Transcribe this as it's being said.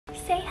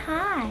say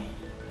hi.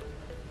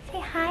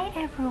 Say hi,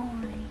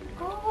 everyone.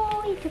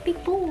 Oh, he's a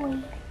big boy.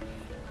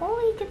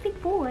 Oh, he's a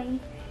big boy.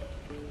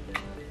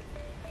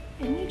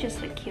 Isn't he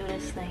just the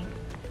cutest thing?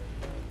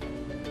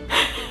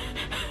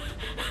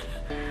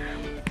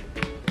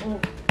 Oh.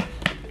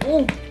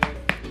 Oh.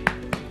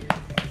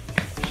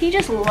 He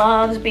just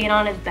loves being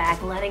on his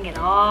back, letting it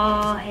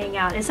all hang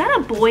out. Is that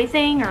a boy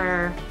thing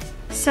or?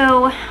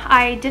 So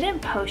I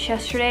didn't post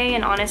yesterday,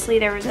 and honestly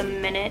there was a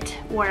minute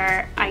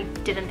where I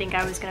didn't think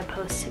I was gonna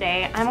post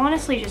today. I'm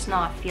honestly just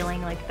not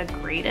feeling like the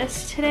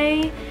greatest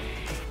today,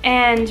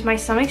 and my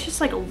stomach's just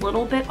like a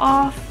little bit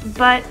off.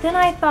 But then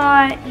I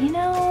thought, you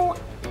know,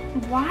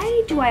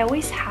 why do I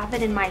always have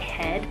it in my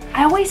head?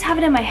 I always have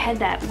it in my head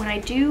that when I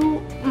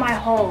do my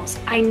hauls,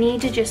 I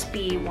need to just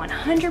be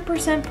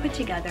 100% put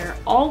together,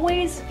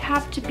 always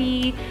have to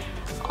be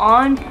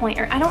on point,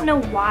 or I don't know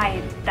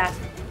why that.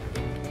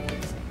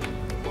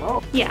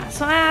 Yeah,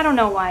 so I don't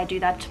know why I do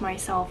that to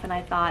myself, and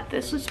I thought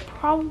this was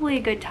probably a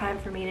good time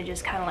for me to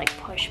just kind of like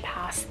push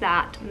past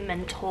that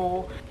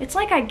mental. It's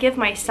like I give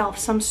myself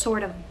some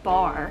sort of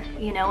bar,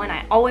 you know, and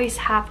I always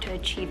have to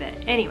achieve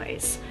it.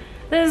 Anyways,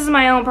 this is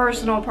my own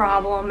personal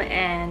problem,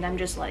 and I'm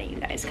just letting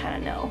you guys kind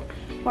of know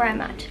where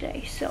I'm at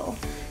today. So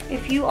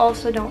if you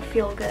also don't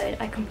feel good,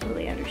 I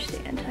completely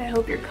understand. I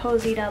hope you're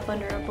cozied up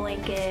under a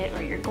blanket,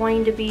 or you're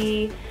going to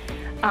be,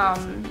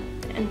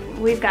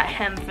 and we've got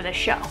him for the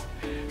show.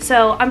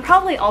 So I'm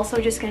probably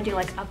also just gonna do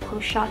like up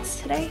close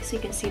shots today so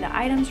you can see the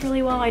items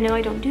really well. I know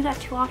I don't do that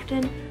too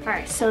often. All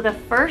right, so the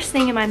first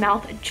thing in my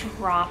mouth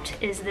dropped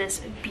is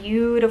this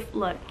beautiful,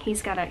 look,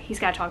 he's gotta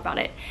talk about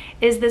it,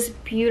 is this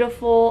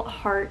beautiful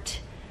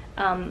heart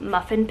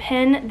muffin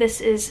pin.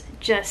 This is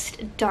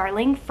just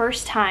darling.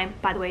 First time,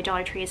 by the way,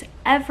 Dollar Tree has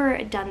ever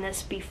done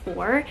this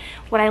before.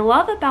 What I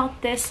love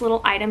about this little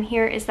item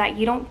here is that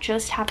you don't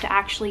just have to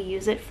actually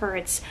use it for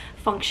its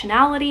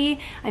functionality.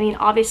 I mean,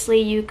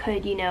 obviously you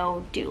could, you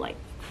know, do like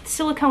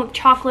silicone with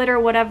chocolate or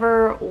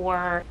whatever,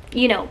 or,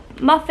 you know,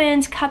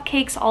 muffins,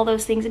 cupcakes, all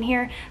those things in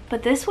here,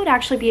 but this would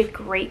actually be a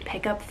great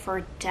pickup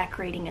for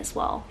decorating as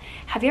well.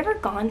 Have you ever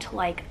gone to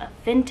like a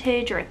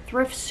vintage or a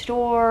thrift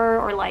store,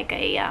 or like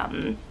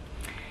a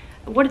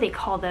what do they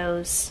call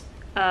those,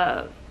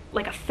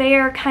 like a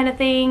fair kind of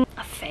thing?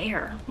 A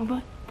fair?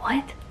 What?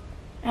 I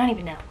don't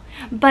even know.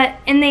 But,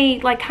 and they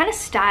like kind of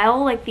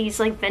style like these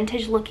like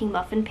vintage looking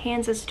muffin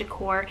pans as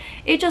decor.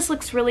 It just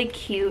looks really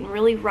cute and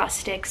really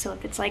rustic. So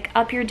if it's like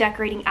up your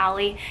decorating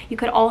alley, you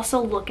could also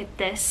look at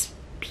this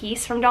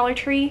piece from Dollar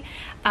Tree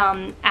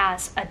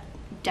as a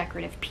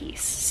decorative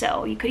piece.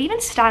 So you could even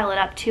style it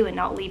up too and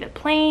not leave it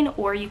plain,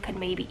 or you could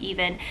maybe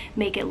even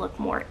make it look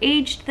more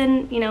aged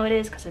than, you know, it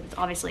is, because it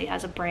obviously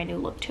has a brand new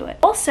look to it.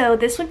 Also,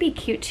 this would be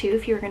cute too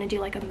if you were going to do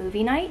like a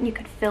movie night, and you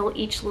could fill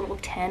each little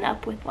tin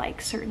up with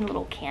like certain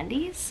little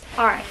candies.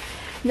 All right,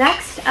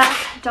 next up,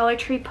 Dollar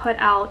Tree put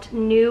out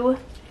new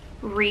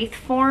wreath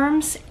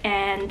forms,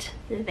 and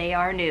they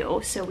are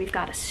new. So we've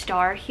got a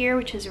star here,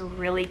 which is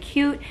really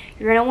cute.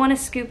 You're going to want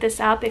to scoop this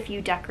up if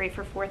you decorate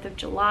for 4th of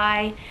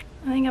July.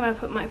 I think I'm gonna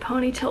put my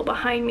ponytail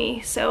behind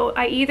me. So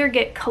I either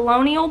get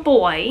Colonial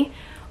Boy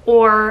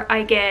or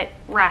I get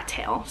Rat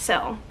Tail.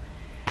 So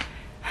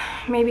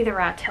maybe the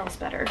rat tail's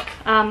better.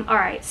 All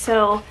right,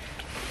 so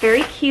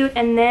very cute.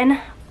 And then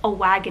a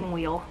wagon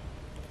wheel.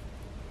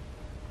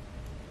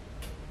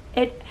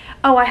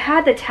 Oh, I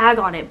had the tag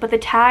on it, but the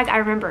tag, I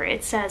remember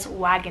it says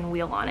wagon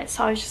wheel on it.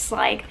 So I was just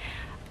like,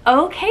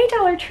 okay,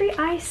 Dollar Tree,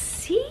 I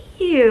see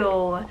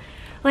you.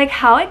 Like,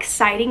 how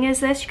exciting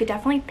is this? You could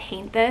definitely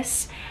paint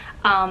this.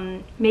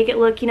 Make it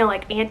look, you know,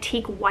 like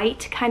antique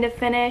white kind of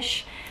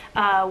finish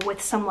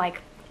with some like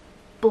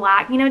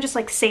black, you know, just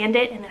like sand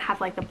it and then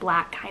have like the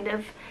black kind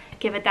of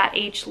give it that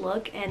aged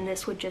look. And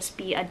this would just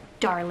be a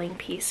darling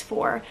piece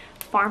for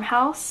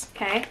farmhouse.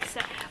 Okay,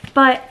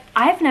 but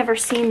I've never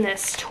seen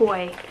this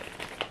toy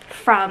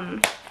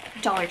from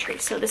Dollar Tree,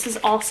 so this is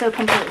also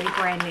completely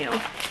brand new.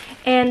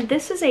 And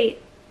this is a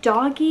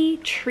doggy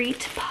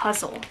treat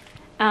puzzle.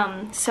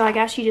 So I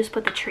guess you just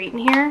put the treat in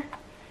here.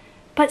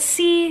 But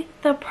see,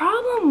 the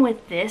problem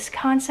with this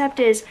concept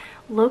is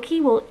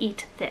Loki will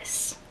eat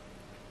this.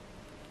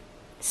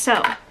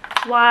 So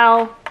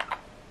while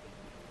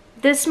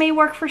this may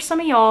work for some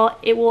of y'all,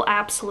 it will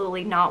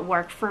absolutely not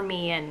work for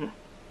me and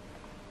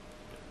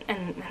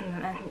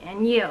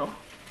you.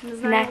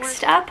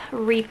 Next up,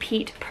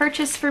 repeat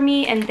purchase for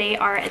me, and they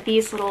are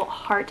these little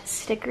heart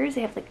stickers.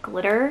 They have the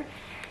glitter.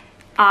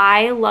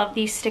 I love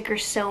these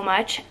stickers so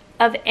much.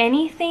 Of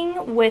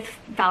anything with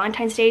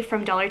Valentine's Day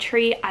from Dollar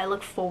Tree, I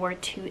look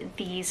forward to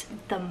these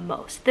the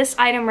most. This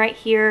item right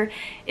here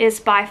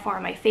is by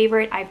far my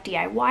favorite. I've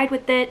DIY'd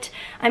with it.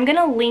 I'm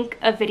gonna link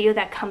a video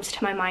that comes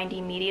to my mind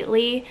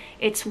immediately.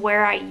 It's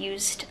where I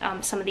used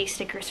some of these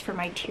stickers for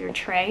my tier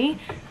tray.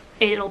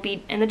 It'll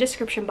be in the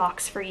description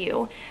box for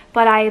you.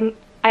 But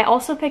I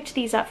also picked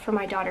these up for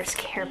my daughter's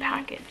care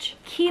package.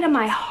 Key to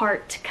my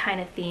heart kind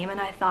of theme,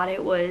 and I thought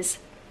it was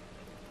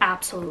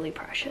absolutely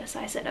precious.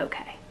 I said,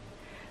 okay.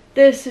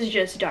 This is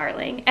just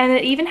darling. And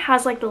it even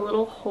has like the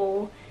little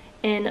hole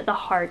in the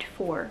heart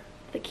for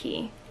the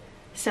key.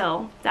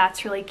 So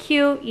that's really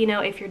cute. You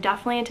know, if you're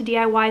definitely into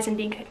DIYs and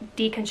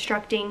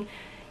deconstructing,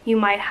 you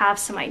might have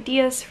some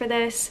ideas for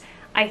this.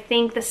 I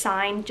think the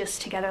sign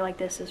just together like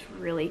this is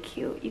really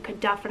cute. You could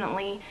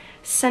definitely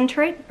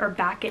center it or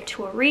back it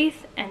to a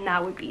wreath, and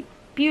that would be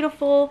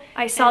beautiful.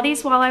 I saw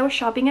these while I was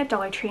shopping at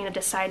Dollar Tree and I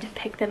decided to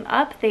pick them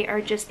up. They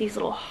are just these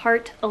little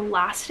heart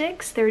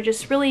elastics. They're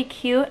just really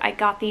cute. I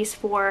got these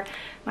for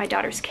my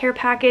daughter's care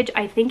package.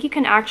 I think you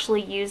can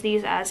actually use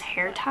these as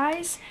hair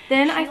ties.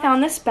 Then I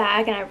found this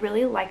bag and I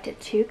really liked it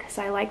too because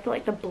I like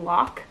the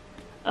block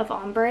of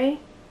ombre.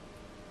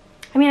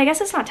 I mean, I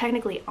guess it's not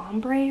technically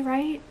ombre,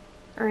 right?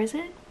 Or is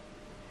it?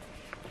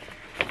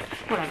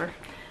 Whatever.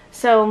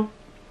 So,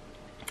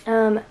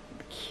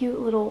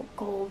 cute little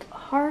gold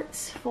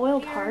hearts,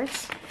 foiled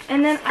hearts.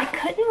 And then I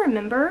couldn't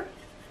remember,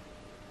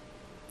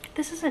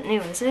 this isn't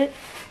new, is it?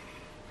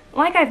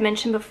 Like I've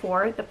mentioned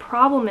before, the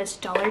problem is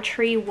Dollar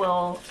Tree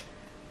will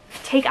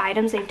take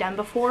items they've done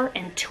before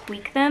and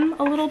tweak them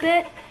a little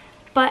bit,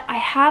 but I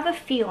have a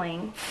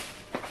feeling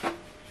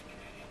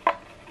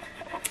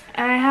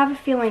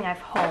I've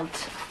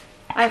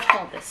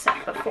hauled this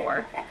set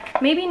before.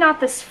 Maybe not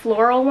this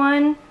floral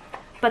one,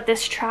 but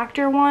this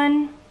tractor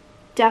one,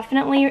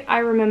 definitely I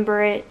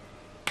remember it.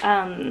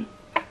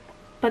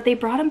 But they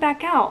brought them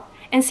back out.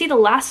 And see, the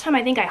last time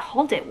I think I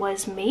hauled it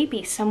was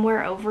maybe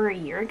somewhere over a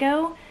year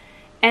ago.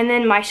 And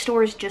then my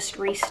stores just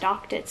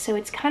restocked it. So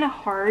it's kind of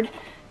hard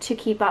to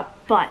keep up,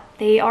 but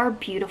they are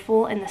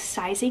beautiful and the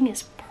sizing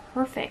is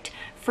perfect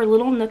for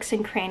little nooks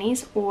and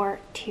crannies or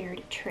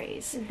tiered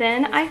trays.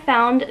 Then I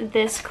found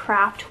this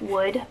craft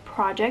wood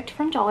project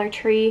from Dollar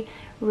Tree.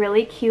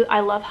 Really cute.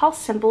 I love how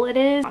simple it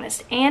is,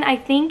 honest. And I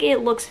think it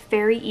looks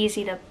very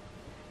easy to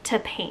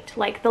paint.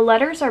 Like, the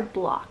letters are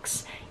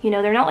blocks. You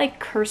know, they're not like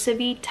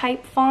cursive-y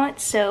type font,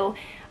 so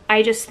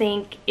I just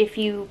think if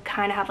you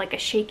kind of have like a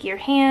shakier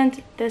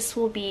hand, this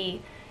will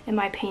be, in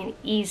my opinion,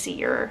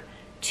 easier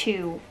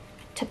to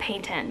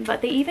paint in.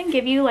 But they even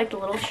give you like the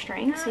little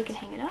string so you can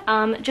hang it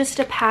up. Just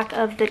a pack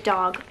of the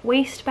dog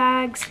waste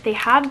bags. They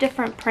have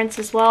different prints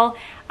as well.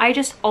 I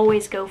just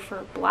always go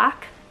for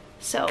black,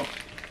 so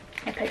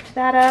I picked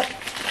that up.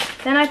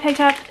 Then I picked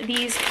up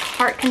these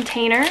heart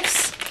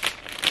containers.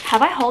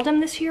 Have I hauled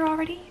them this year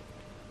already?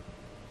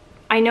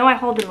 I know I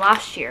hauled them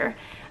last year,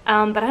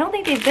 but I don't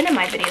think they've been in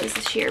my videos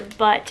this year.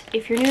 But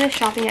if you're new to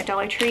shopping at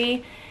Dollar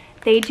Tree,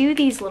 they do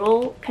these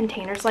little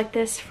containers like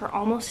this for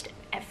almost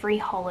every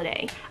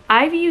holiday.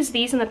 I've used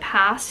these in the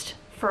past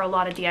for a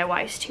lot of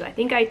DIYs too. I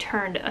think I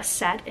turned a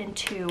set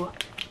into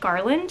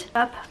garland.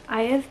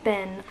 I have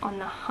been on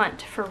the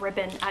hunt for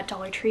ribbon at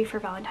Dollar Tree for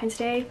Valentine's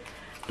Day,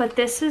 but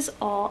this is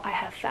all I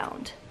have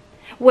found.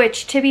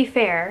 Which, to be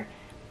fair,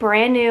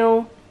 brand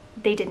new.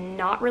 They did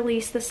not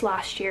release this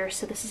last year,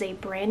 so this is a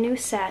brand new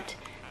set.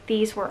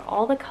 These were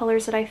all the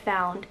colors that I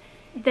found.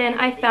 Then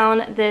I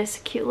found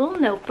this cute little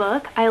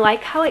notebook. I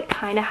like how it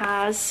kind of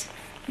has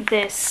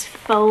this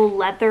faux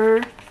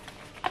leather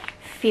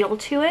feel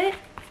to it.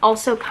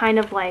 Also kind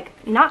of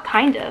like, not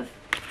kind of,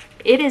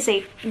 it is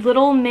a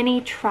little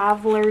mini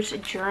traveler's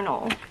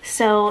journal.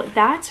 So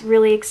that's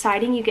really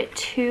exciting. You get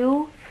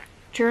 2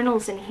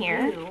 journals in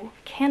here. Ooh.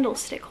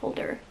 Candlestick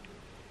holder.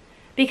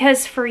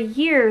 Because for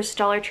years,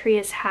 Dollar Tree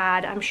has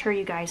had, I'm sure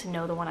you guys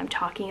know the one I'm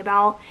talking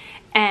about,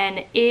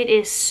 and it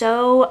is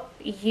so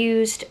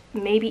used,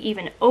 maybe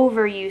even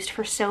overused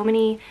for so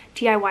many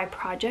DIY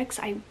projects.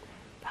 I'm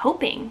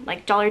hoping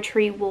like Dollar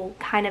Tree will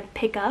kind of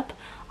pick up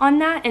on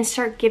that and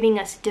start giving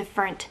us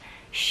different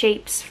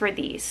shapes for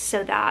these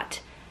so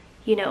that,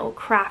 you know,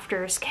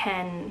 crafters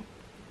can,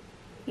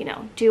 you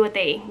know, do what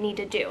they need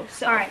to do.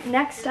 So, all right,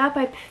 next up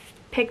I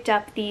picked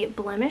up the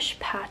blemish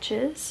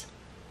patches.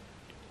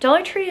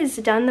 Dollar Tree has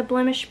done the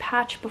blemish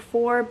patch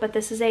before, but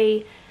this is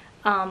a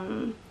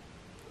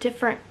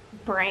different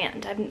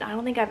brand. I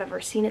don't think I've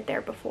ever seen it there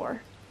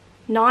before.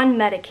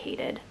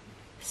 Non-medicated,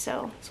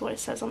 so that's what it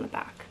says on the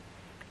back.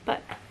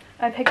 But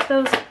I picked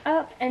those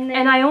up, and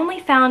I only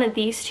found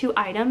these 2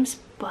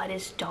 items, but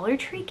is Dollar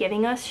Tree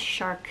giving us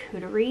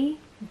charcuterie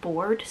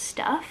board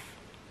stuff?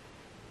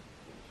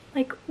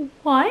 Like,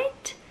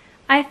 what?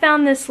 I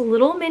found this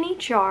little mini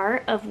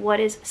jar of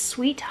what is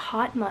sweet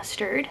hot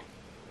mustard.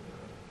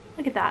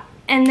 Look at that.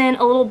 And then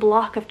a little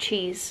block of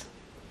cheese.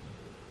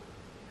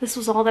 This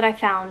was all that I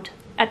found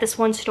at this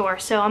one store,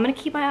 so I'm gonna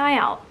keep my eye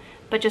out,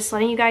 but just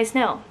letting you guys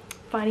know.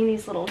 Finding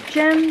these little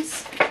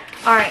gems.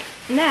 All right,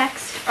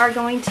 next are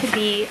going to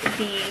be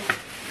the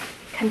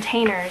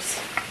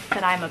containers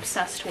that I'm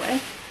obsessed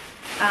with.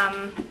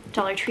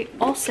 Dollar Tree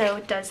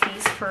also does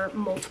these for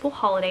multiple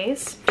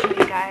holidays. Show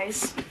you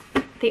guys.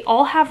 They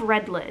all have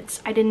red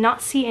lids. I did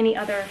not see any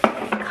other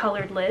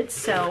colored lids,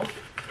 so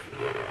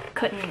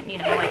couldn't, you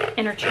know, like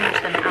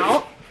interchange them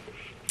out.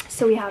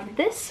 So we have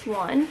this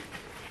one,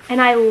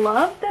 and I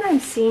love that I'm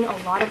seeing a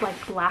lot of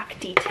like black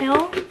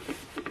detail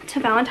to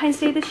Valentine's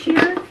Day this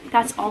year.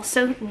 That's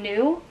also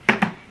new.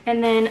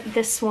 And then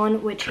this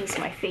one, which is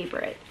my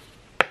favorite.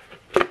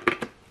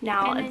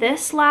 Now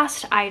this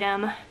last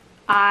item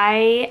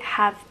I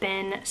have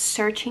been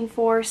searching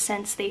for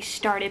since they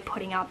started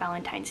putting out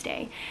Valentine's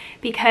Day,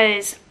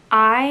 because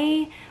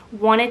I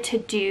wanted to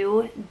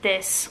do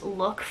this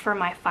look for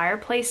my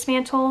fireplace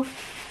mantle,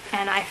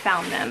 and I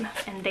found them,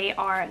 and they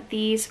are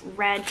these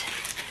red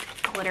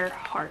glitter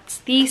hearts.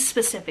 These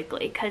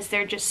specifically, because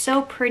they're just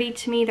so pretty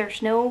to me.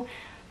 There's no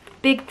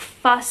big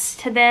fuss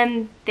to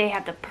them. They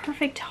have the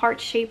perfect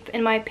heart shape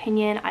in my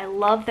opinion. I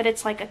love that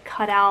it's like a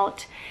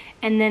cutout,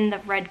 and then the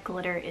red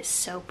glitter is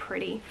so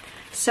pretty.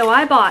 So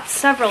I bought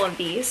several of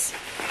these.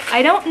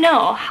 I don't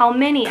know how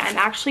many I'm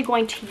actually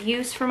going to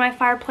use for my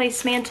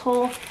fireplace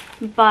mantle,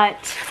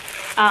 but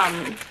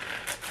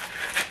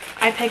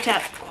I picked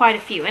up quite a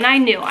few, and I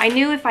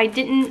knew if I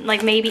didn't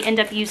like maybe end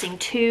up using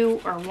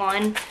 2 or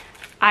 1,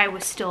 I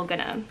was still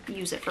gonna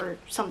use it for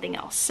something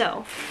else.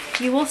 So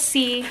you will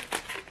see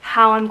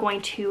how I'm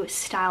going to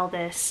style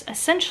this.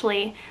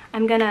 Essentially,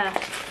 I'm gonna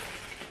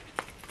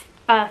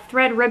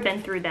thread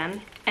ribbon through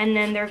them, and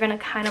then they're gonna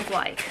kind of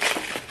like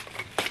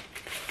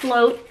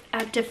float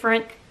at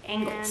different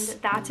angles.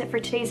 And that's it for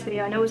today's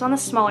video. I know it was on the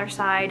smaller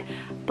side,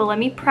 but let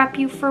me prep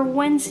you for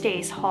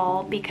Wednesday's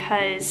haul,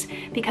 because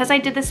I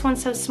did this one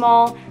so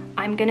small,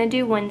 I'm gonna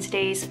do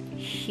Wednesday's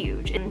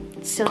huge.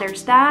 And so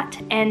there's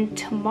that, and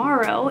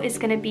tomorrow is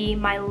gonna be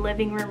my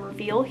living room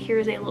reveal.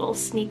 Here's a little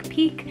sneak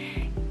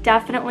peek.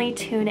 Definitely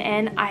tune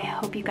in. I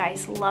hope you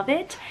guys love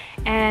it,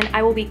 and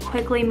I will be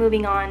quickly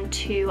moving on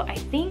to, I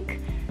think,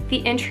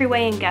 the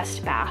entryway and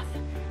guest bath.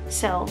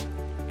 So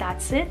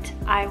that's it.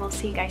 I will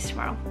see you guys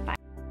tomorrow. Bye.